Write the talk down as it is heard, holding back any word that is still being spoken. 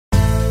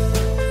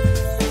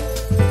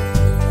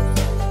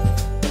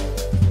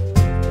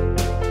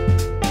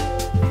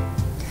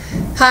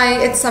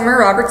Hi, it's Summer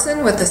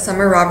Robertson with the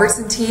Summer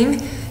Robertson team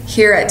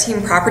here at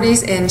Team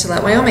Properties in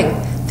Gillette, Wyoming.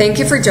 Thank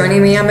you for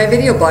joining me on my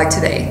video blog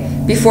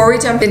today. Before we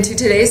jump into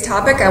today's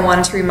topic, I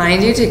wanted to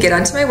remind you to get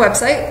onto my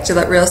website,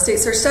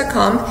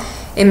 GilletteRealEstateSearch.com,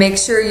 and make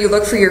sure you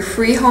look for your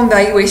free home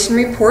valuation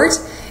report,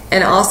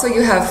 and also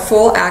you have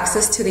full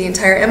access to the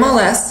entire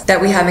MLS that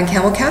we have in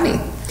Campbell County.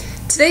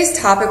 Today's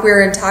topic,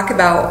 we're going to talk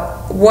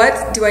about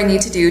what do I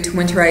need to do to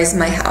winterize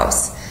my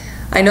house.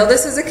 I know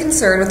this is a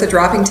concern with the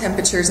dropping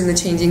temperatures and the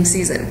changing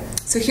season.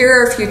 So here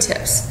are a few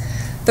tips.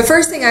 The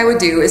first thing I would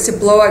do is to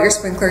blow out your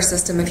sprinkler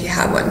system if you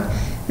have one.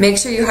 Make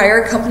sure you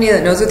hire a company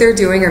that knows what they're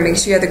doing, or make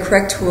sure you have the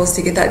correct tools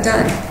to get that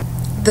done.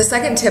 The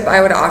second tip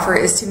I would offer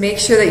is to make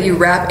sure that you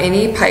wrap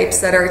any pipes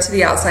that are to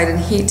the outside in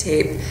heat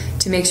tape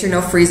to make sure no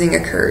freezing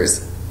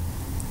occurs.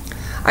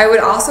 I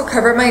would also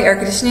cover my air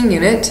conditioning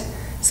unit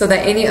so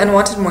that any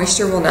unwanted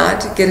moisture will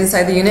not get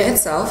inside the unit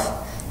itself.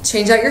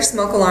 Change out your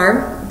smoke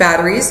alarm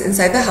batteries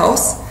inside the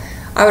house.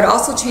 I would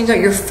also change out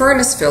your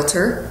furnace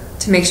filter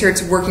to make sure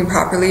it's working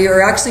properly,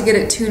 or actually get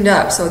it tuned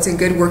up so it's in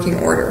good working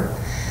order.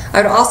 I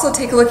would also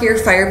take a look at your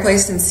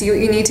fireplace and see what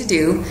you need to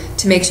do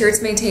to make sure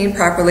it's maintained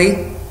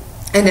properly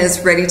and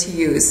is ready to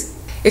use.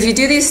 If you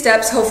do these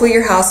steps, hopefully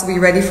your house will be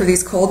ready for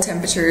these cold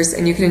temperatures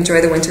and you can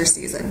enjoy the winter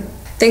season.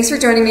 Thanks for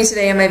joining me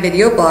today on my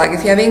video blog.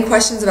 If you have any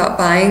questions about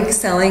buying,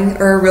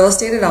 selling, or real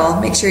estate at all,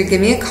 make sure you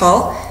give me a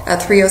call at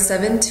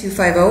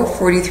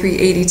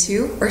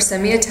 307-250-4382 or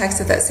send me a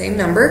text at that same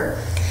number.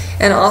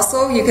 And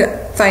also, you can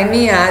find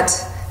me at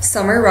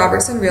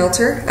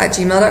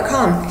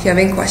summerrobertsonrealtor@gmail.com if you have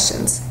any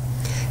questions.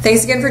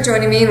 Thanks again for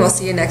joining me, and we'll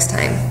see you next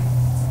time.